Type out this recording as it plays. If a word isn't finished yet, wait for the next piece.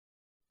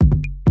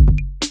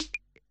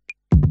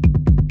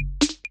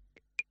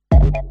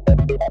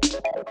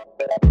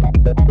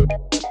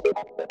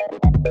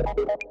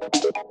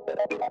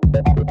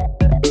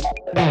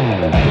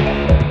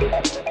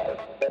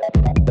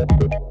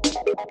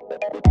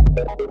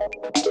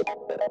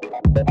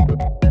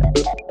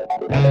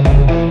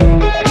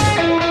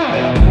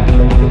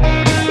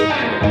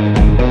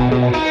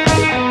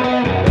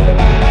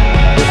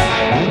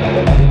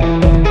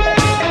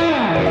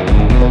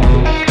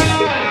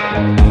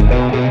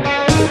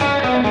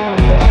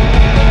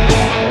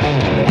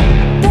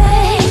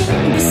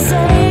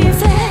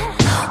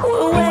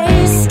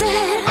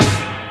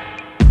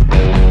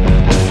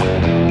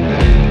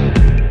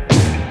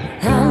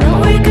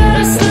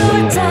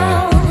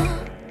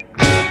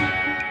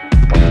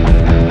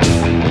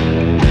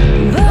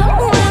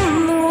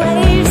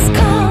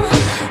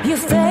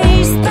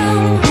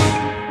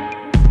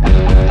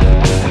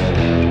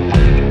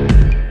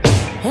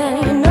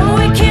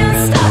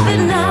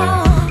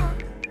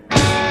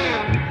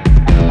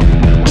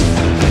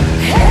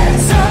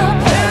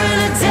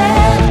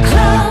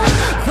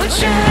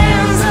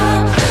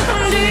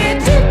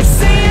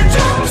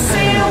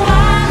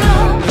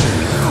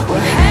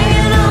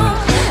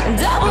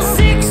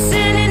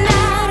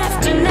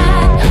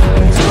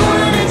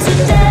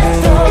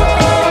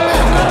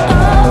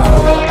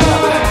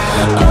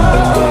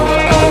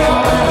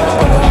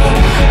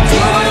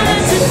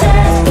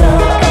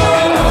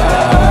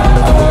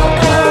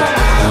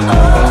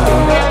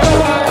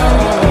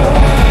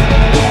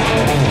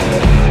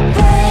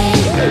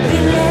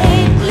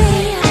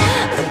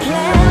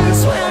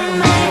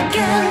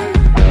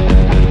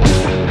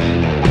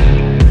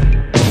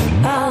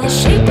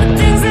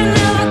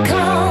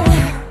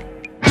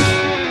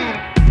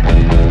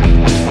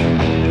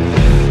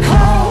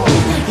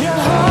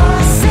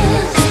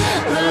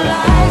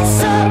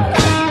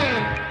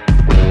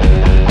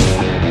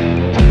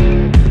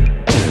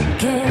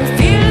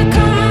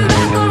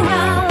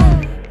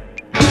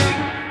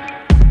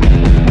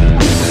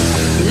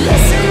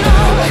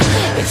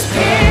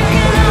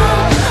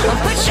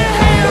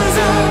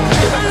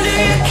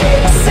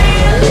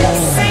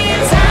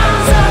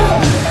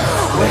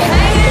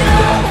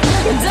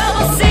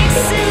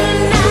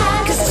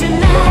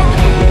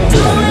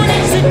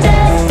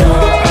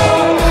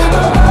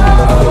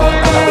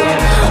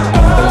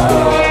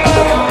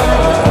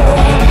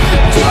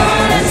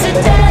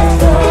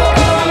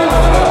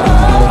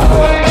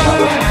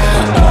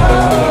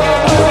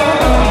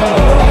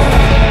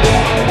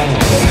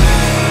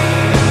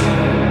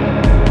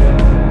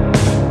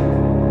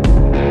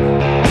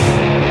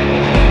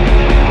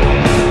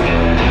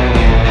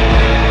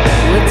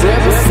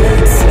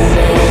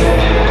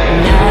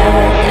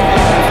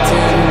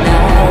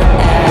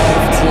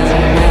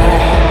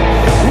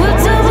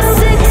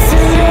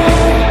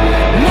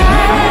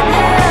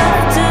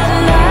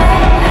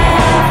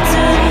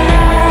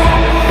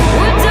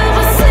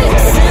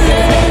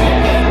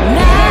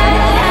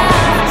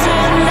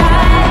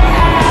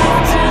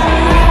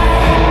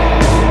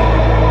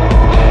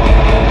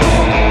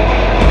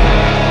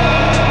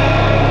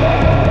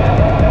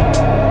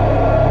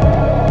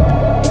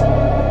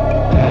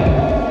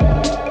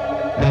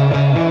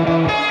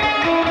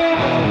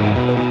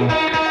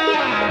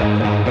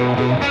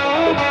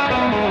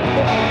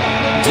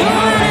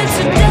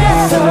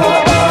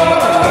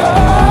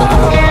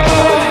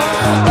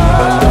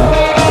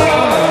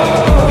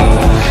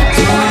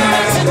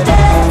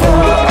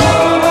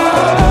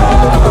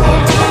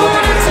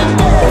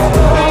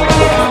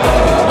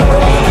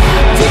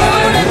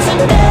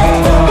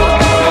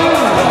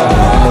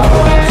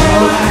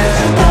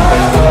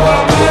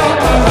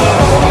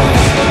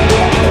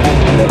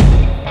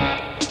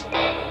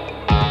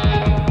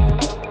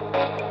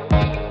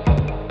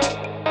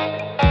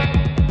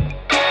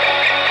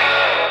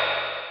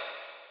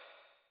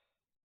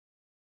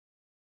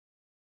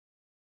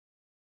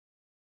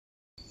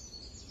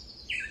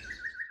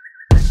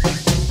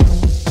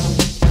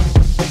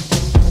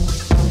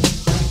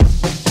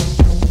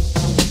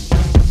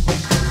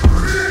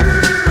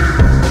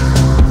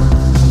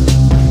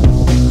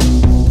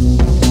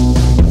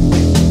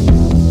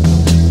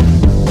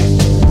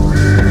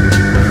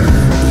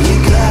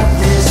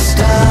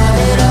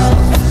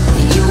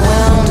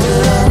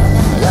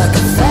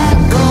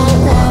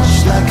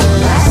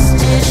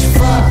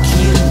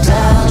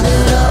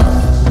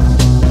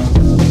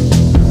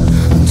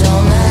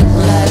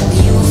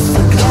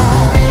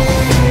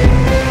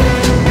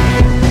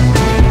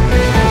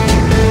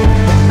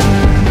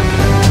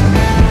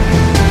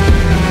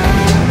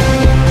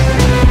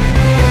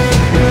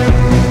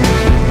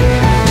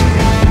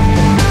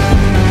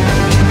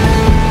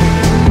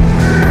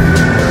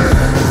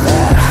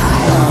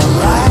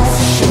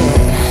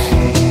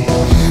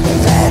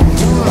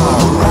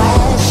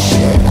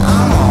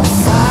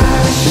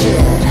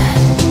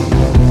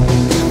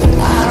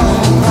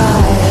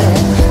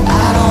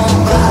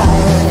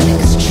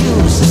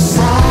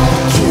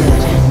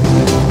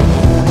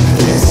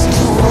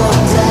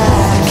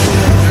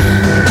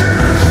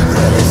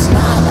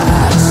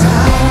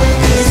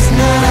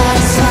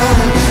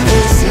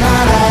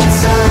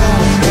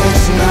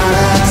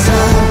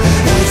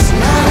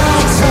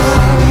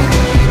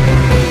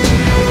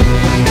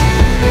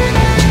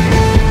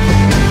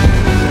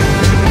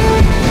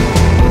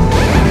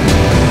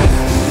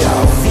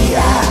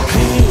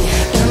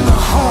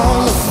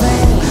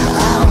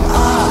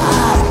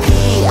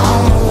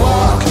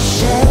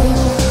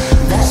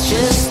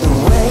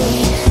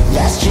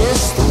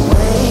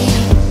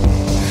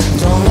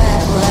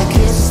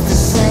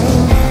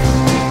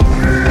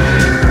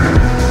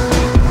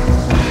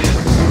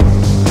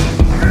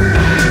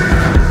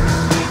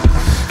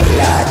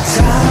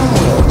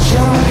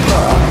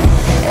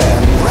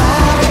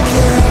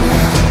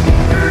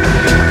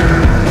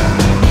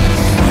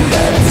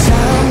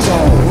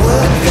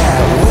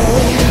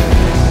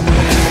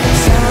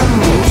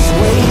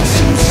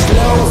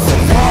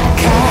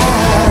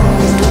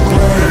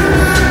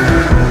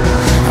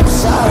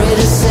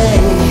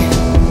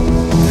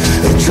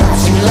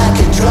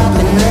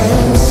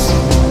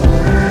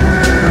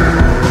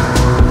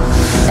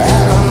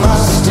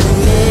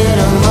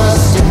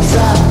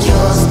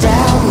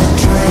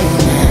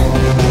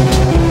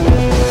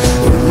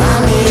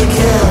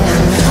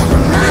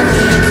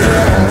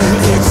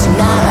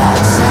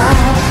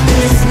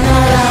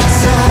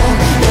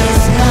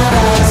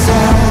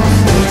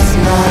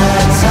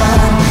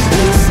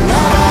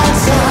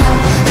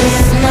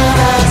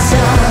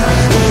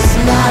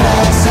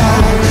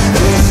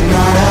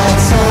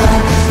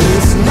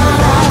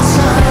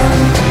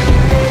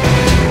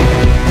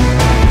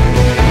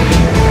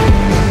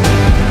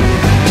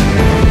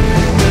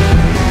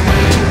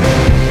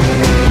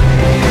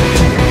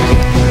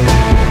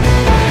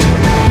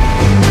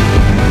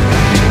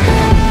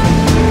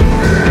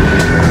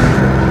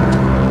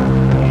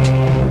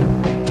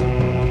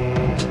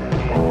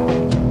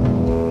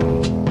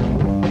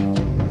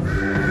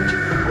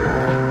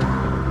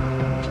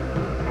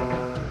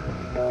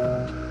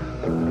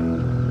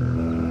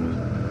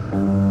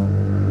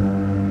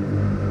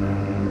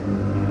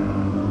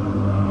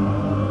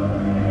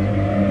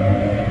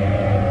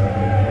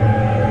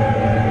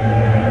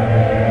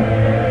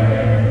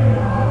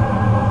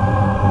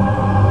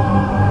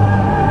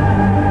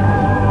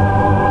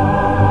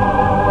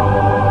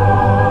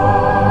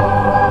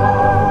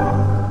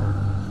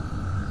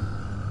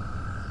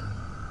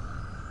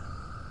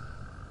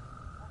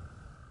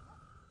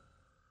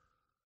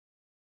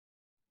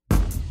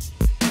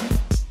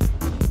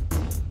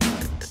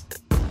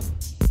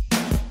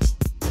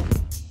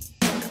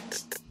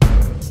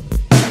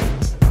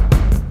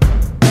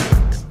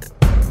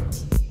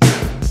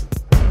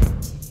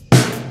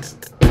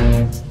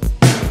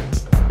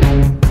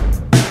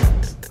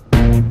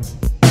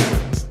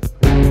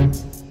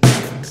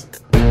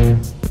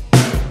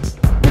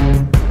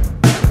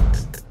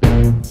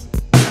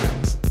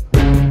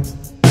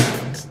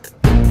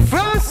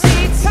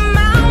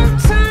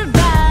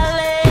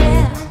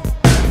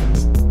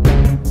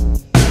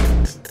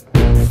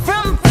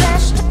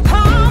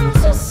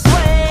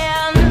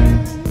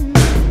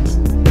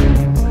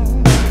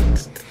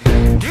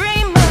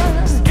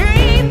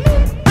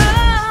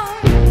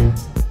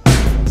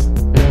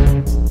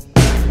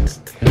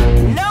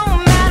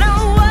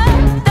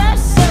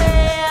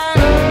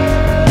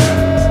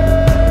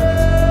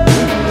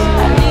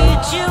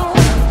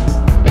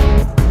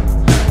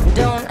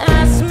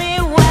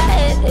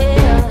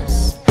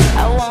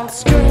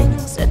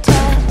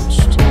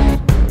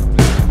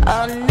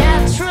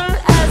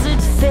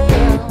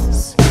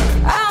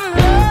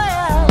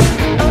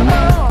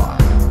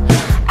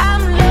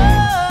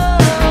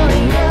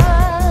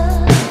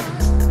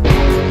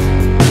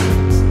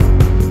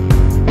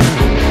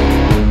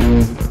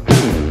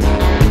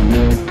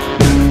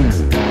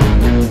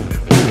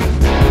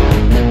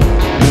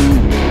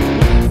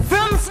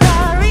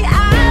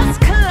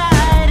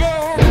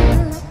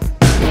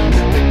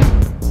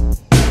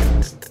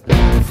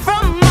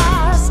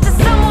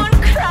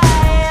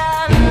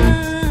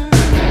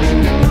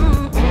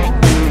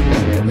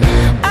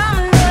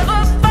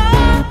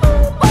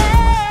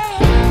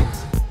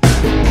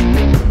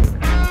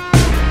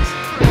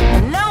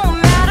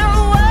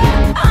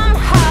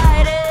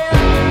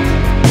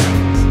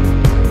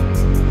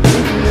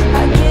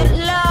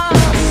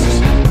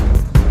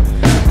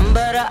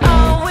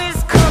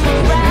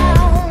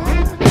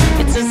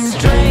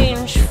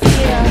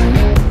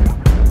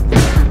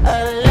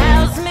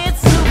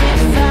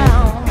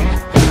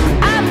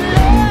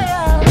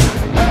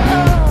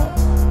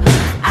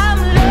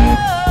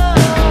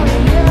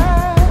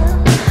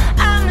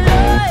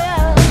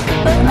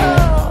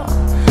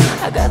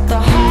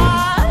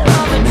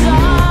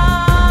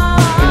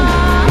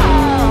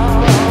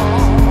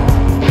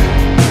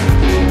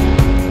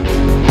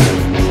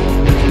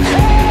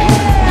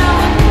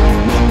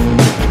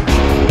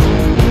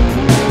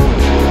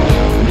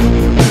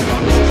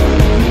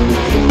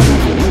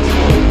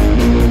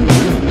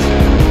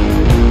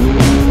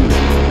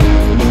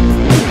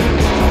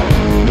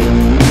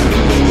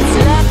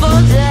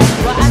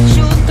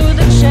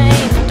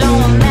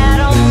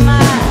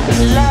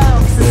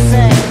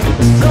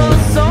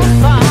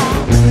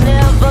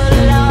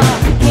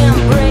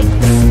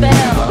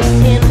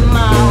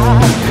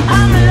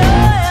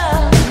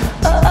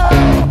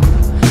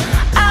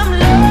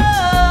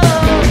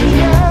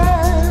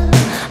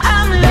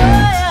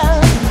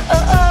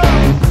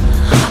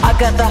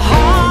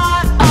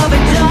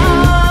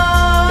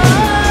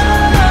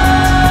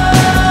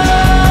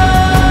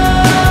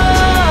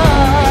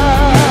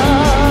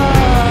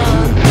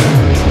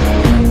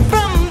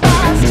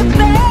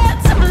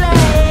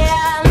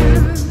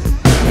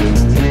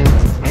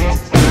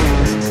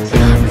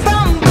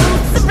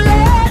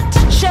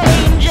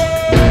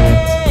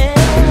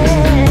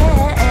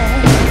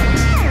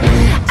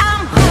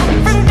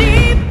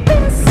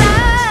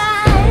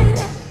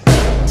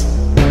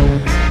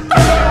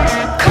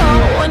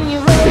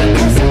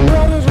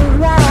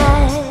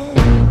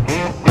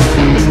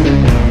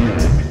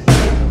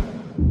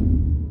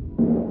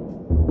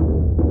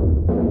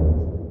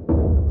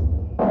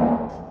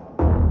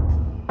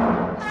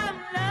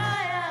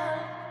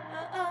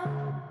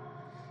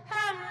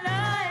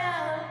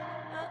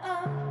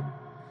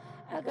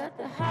got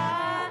the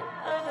heart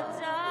of a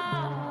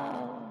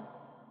doll.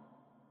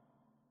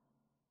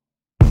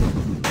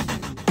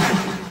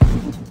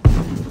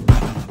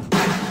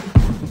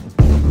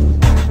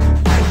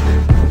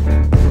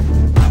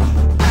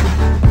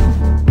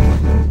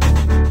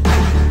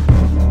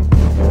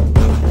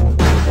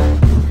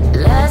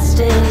 Last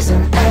days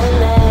in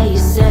LA, you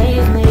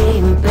saved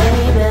me,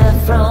 baby,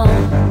 from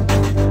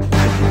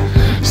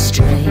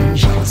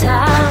strange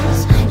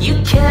times. You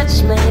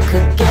catch me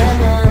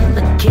cooking in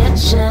the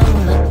kitchen,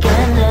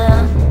 looking at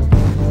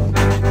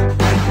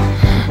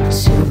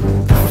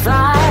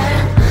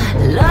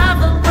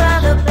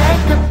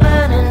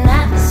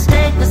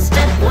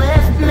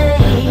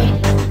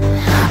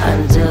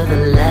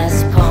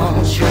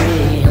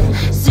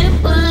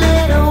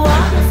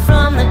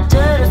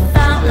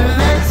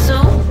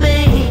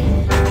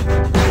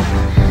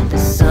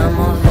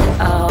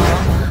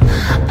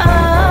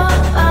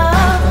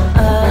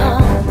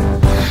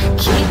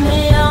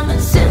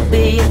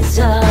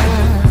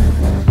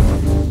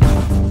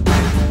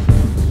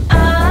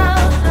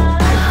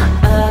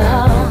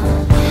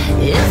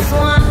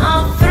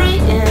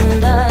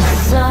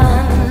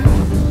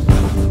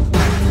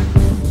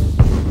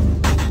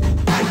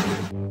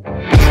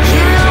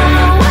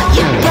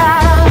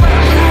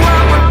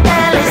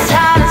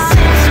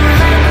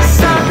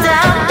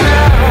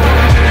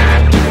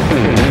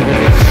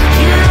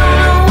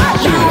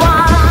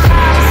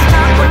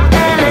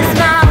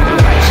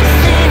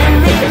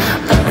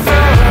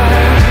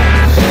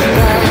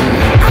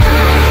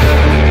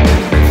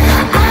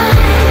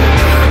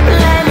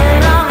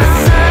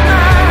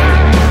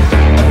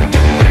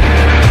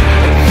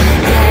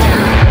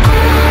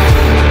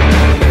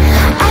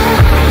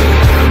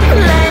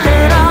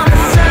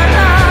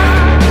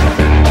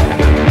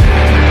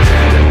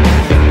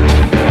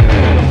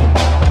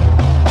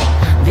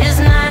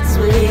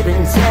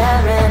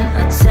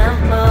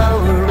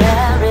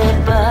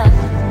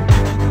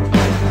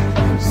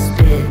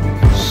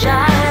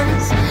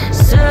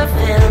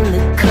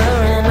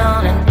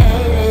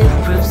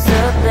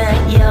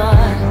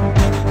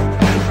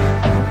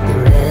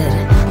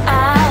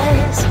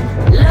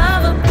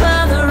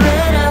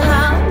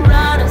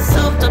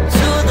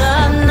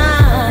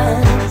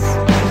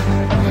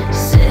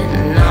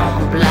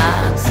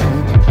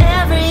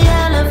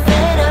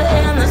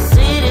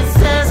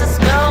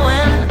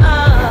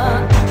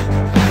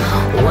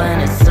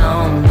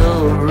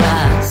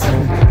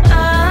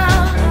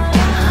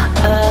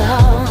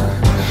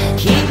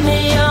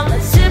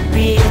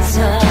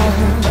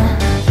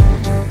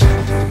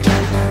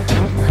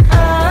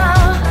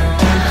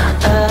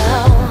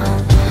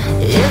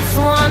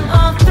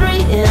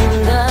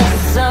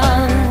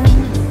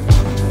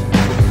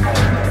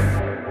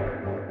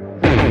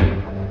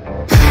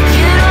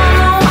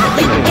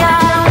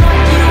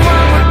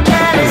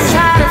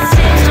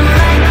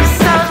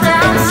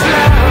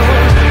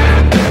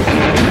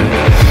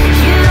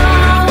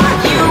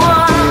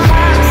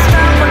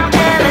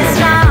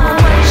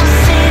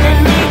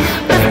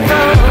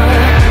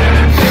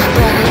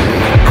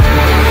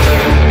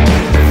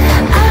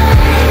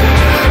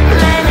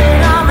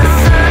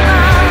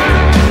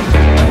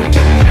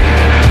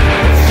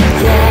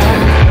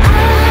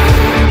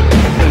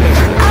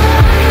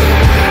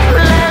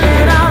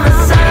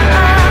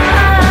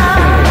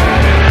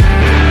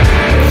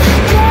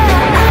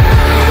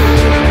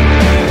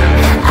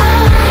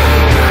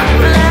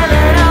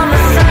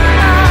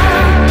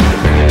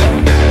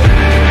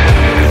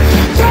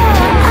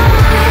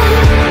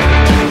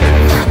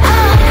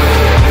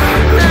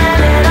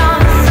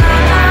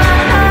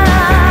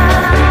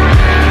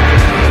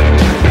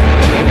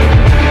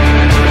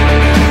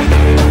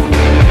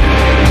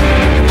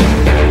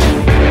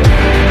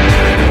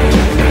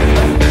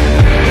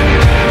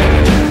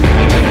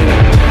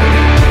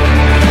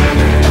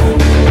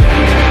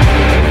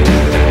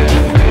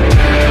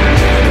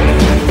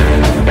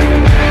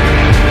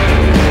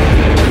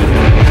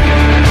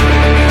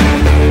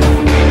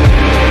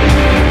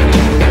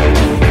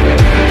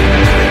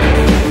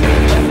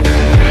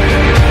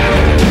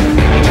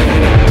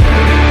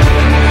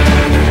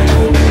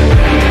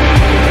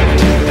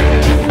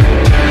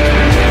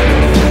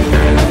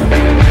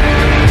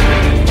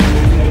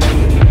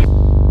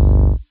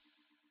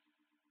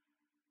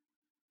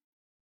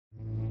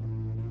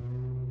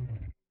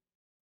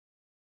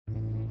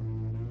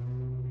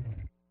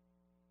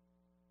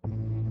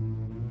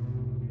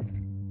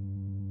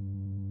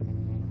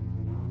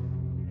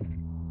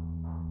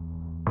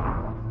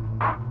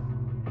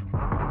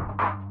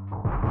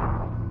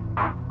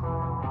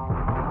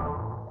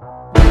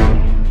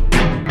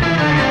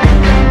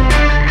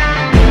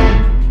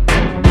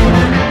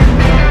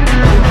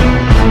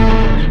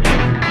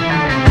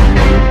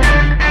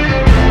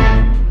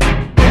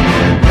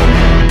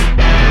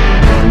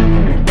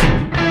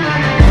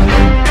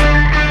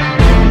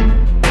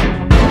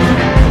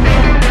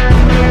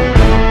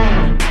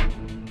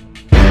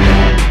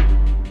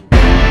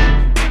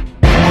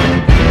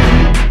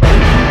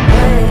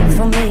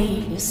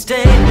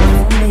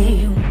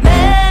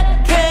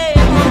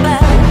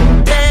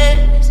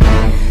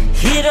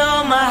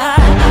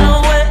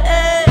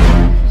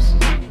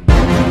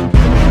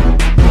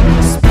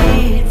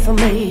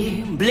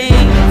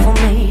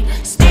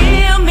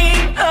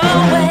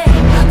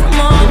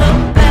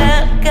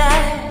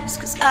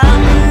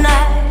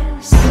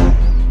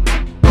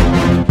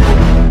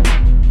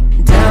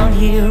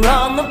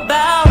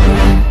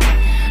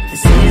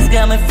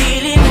me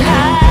feeling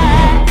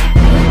high.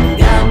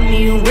 Got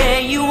me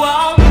where you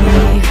want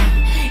me,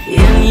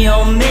 in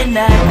your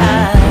midnight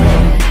eye.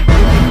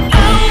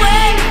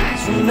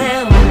 Always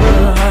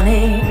remember,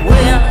 honey,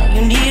 when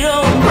you need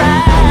a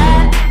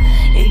ride.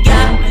 You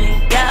got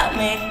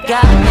me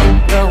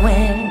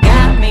going,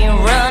 got me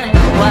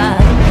running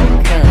wild.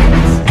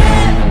 'Cause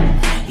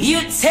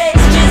you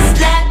taste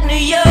just like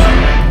New York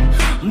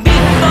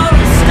before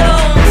a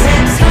storm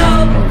takes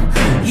hold.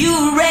 You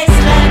race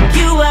like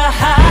you were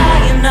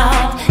high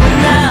enough,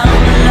 and I'm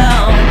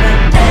alone.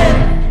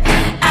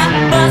 I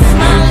bust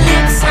my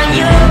lips on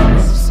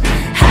yours.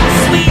 How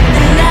sweet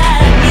the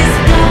night is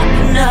dark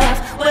enough,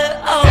 we're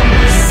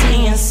only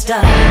seeing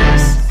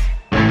stars.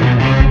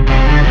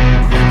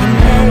 You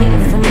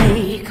made for me,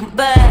 come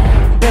back,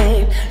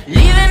 babe.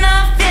 Leaving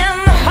off in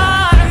the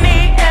heart of me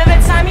every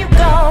time you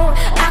go.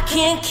 I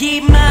can't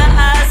keep my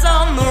eyes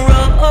on the road.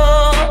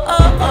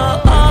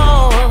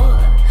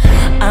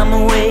 I'm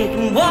awake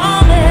and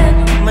warming.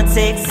 I'ma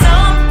take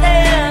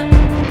something,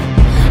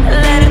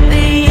 let it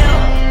be yo.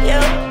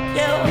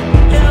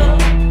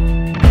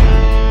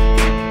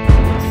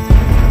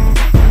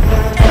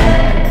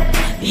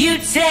 You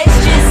taste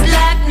just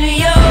like New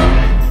York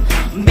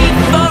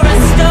before a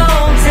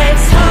storm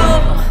takes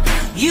hold.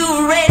 You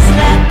race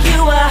like you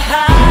were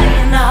high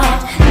enough,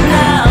 and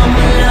I'm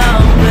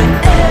alone.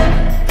 But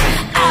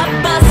I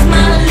bust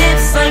my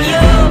lips on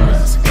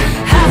yours.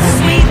 How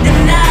sweet the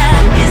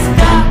night is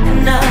dark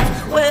enough,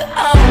 we're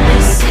only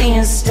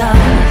seeing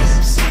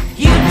stars.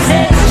 You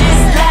taste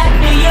just like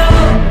New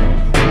York.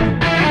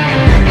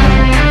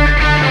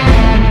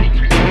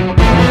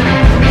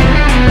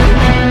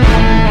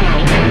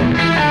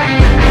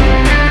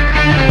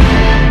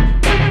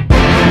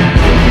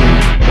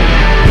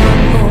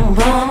 Boom,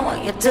 boom, what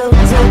you do,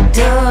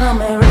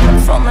 I'm a rip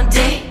from the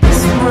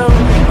deepest room.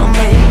 I'm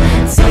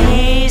it's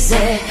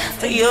easy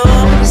for you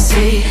to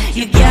see.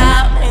 You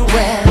got me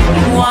where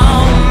you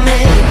want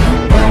me.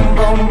 Boom,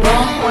 boom,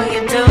 boom, what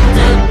you do,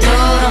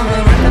 I'm a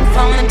rip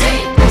from the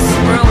deepest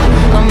room.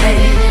 I'm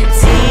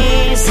it's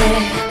easy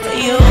for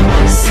you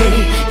to see.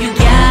 You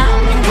got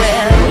me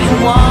where you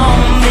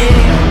want me.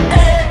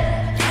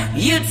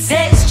 You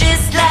taste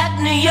just like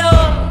New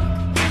York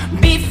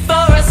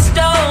before a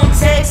storm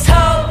takes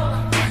hold.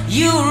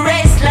 You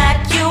race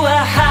like you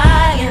were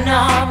high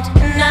enough,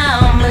 and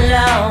I'm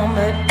alone.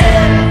 But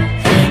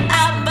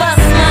I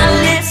bust my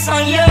lips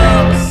on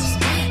yours.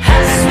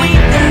 How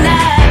sweet the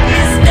night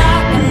is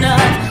dark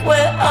enough,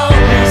 we're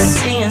only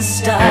seeing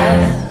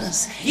stars.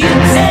 You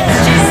taste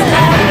just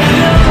like New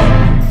York.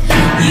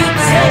 You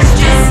taste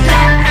just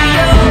like New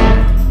York.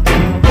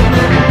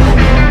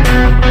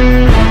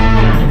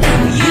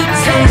 You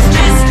taste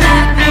just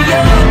like New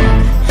York,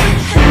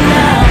 and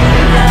I'm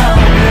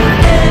alone.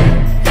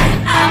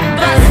 I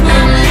bust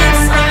my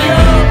lips on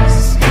yours.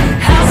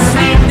 How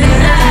sweet the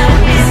night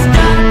is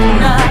dark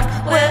enough,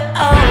 we're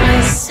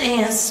only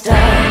seeing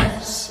stars.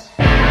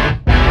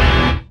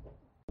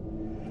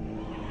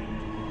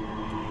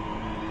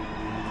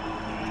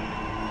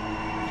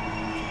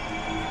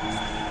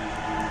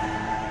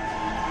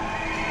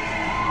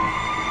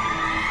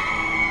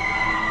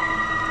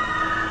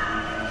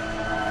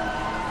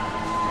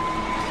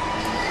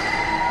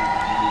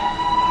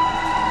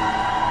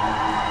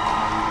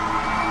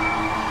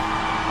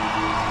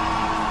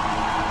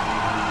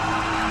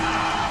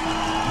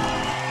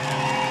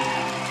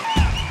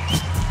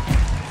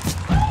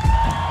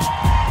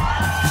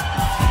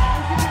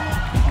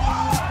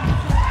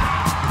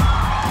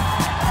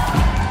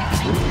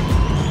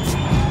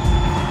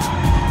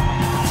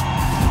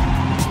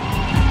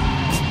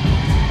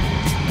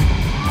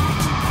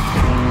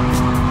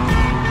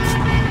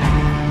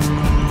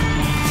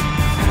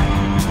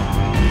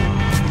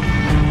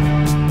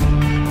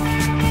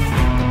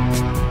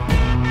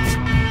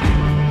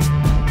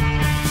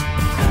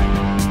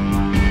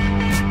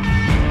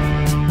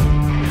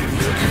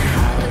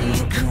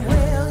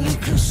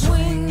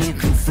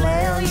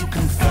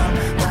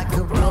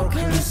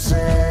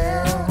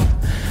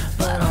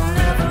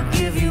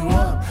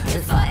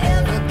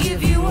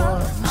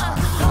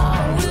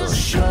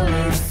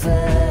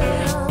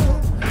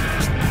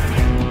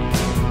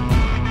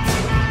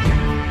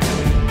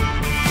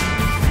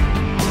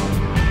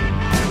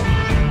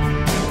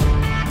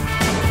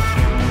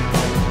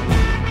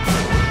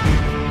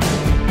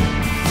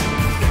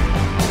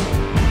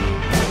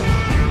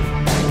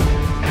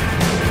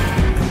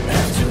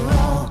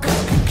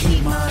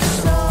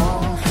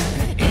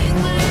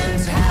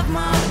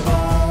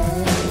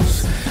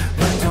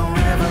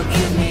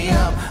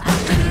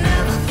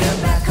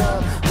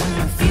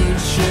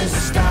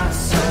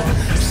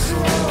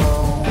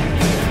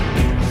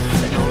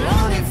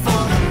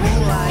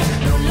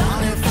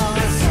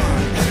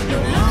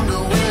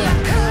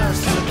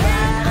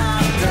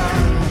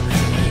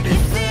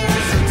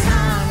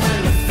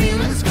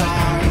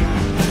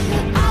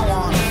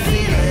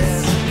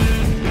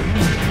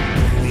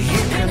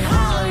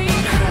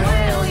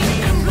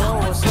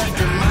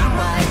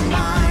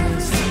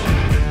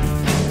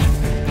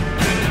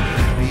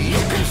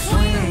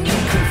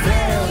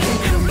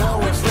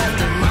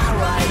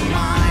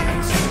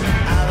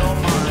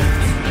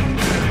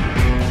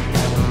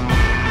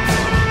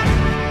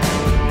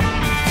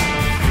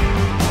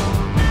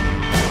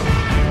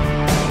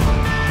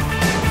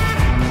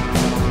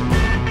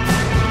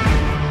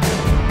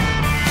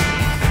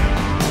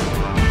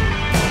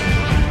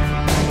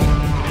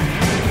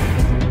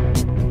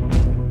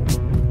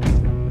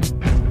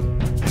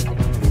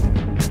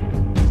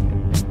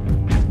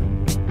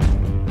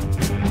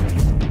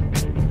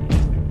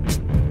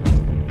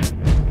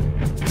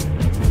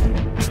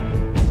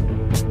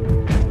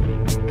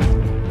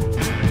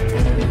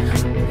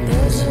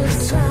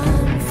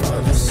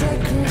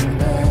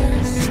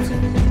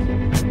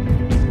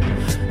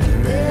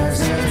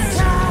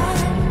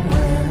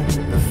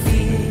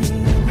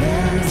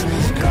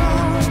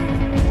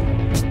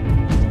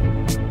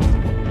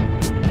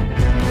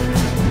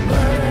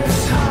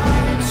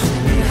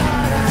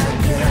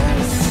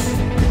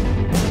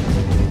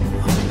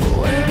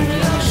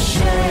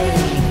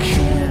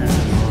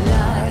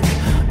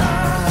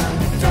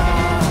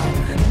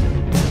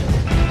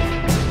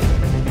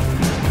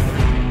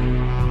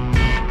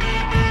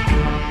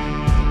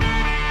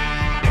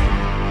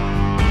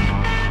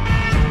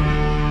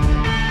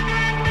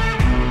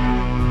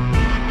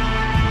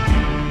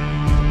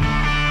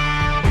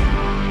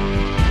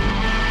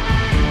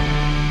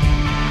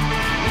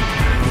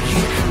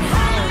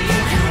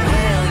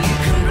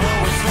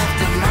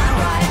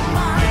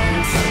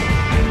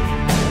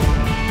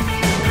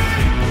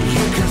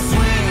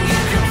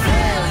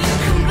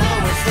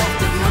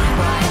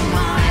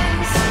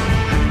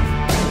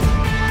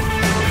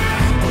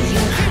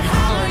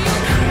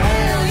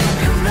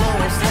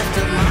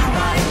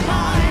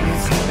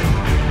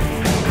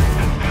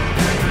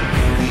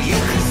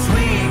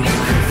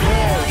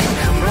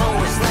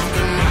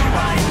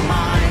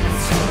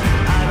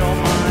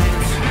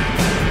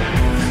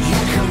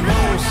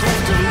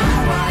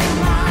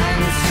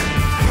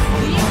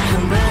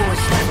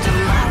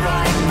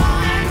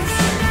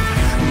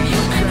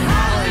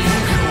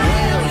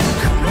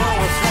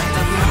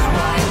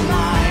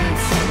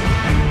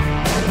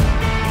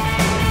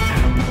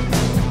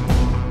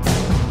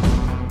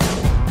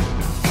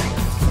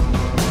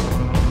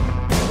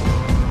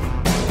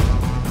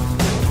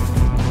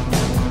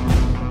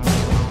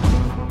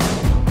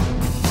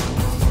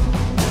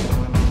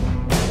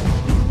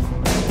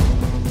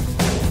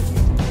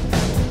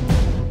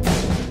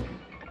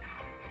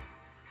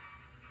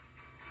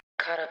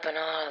 Caught up in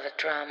all of the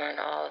drama and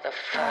all of the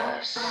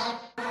fuss.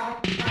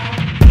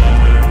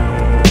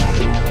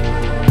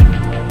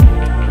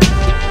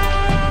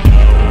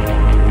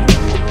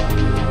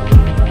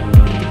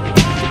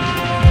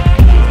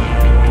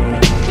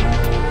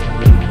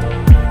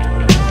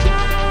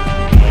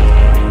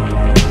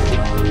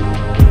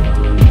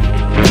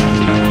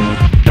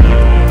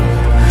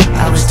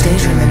 I was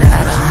daydreaming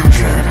at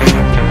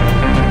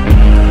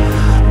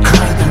 100,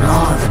 caught up in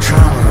all of the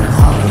drama and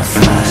all of the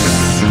fuss.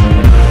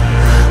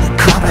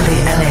 Caught by the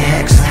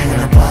LAX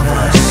hanging above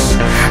us,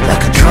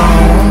 like a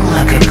drone,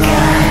 like a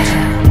guide.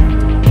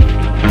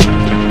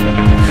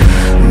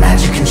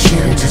 Magic and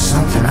shit into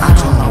something, I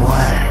don't know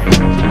what.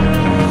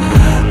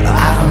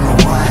 I don't know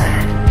what.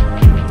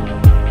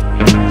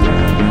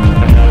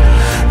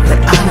 But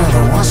I know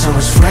that once I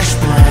was fresh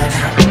blood,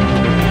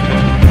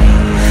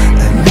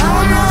 and now I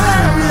know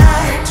that I'm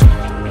light.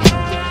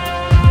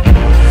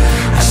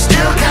 I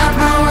still got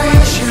my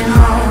ways, you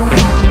know.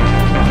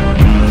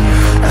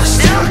 I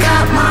still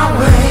got my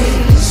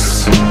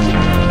ways.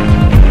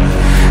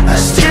 I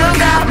still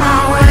got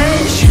my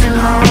ways, you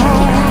know.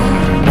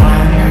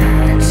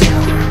 1, 2,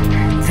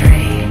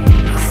 3,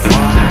 4.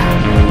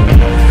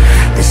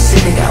 The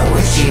city got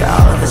witchy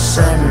all of a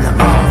sudden.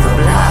 All the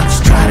blocks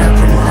dried up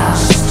and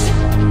lost.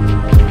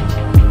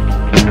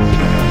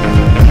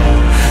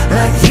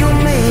 Like you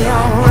and me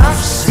on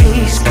rough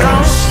seas,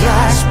 ghost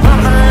yachts,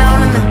 bumping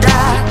alone in the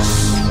docks.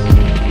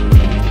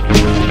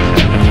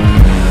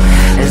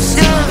 And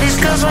still these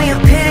girls when you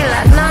pity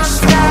like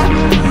non-stop.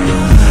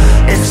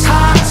 It's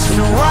hard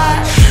to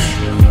watch.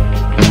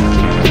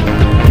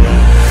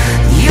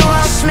 You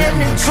all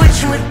smitten and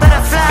twitching with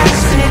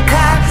butterflies in your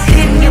cock,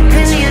 hitting your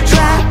pin to your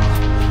drop.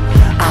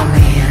 I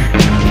mean,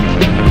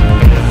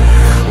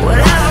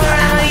 whatever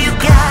ammo you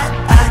got,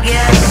 I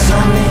guess. I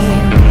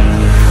mean,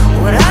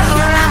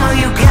 whatever ammo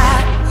you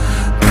got,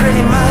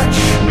 pretty much.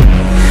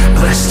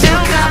 But I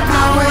still got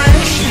my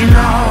ways, you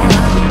know.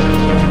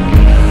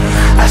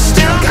 I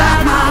still got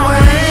my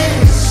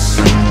ways.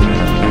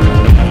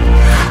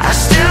 I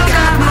still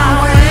got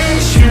my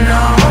ways, you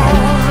know.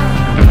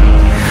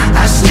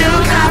 I still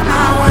got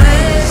my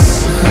ways.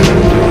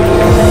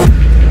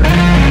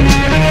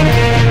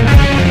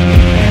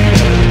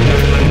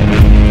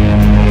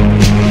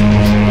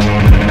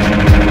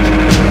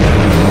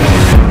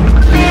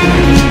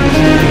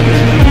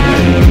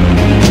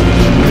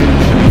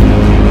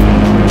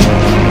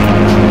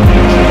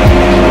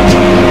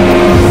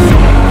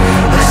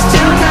 I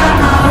still got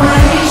my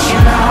ways, you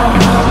know.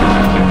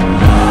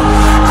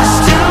 I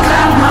still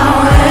got my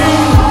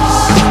ways.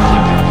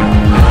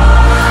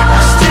 I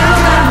still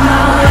got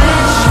my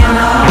ways, you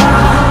know.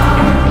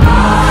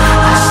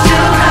 I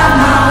still got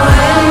my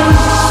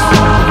ways.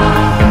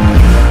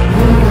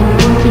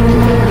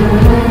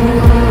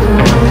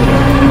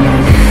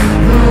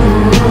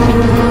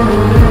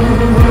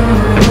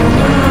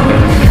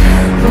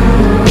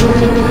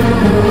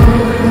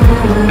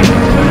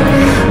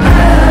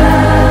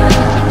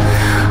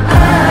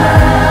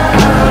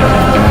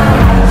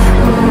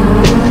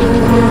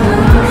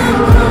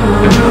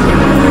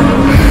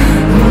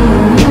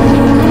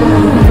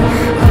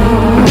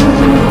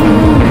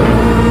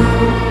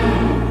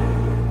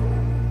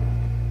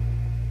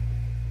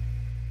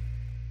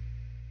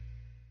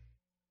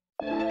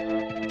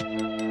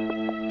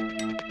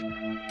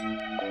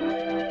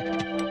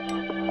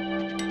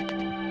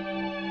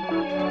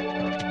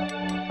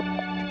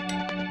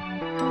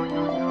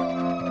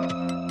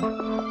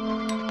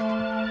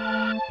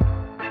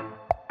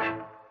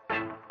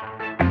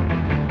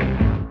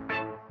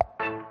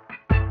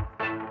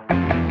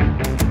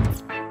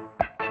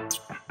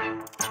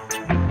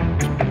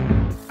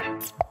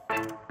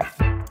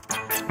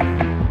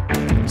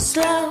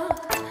 Slow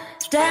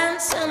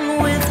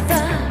dancing with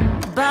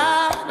the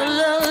bottle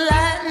of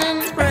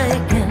lightning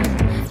breaking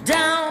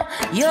down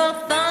your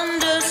thunder.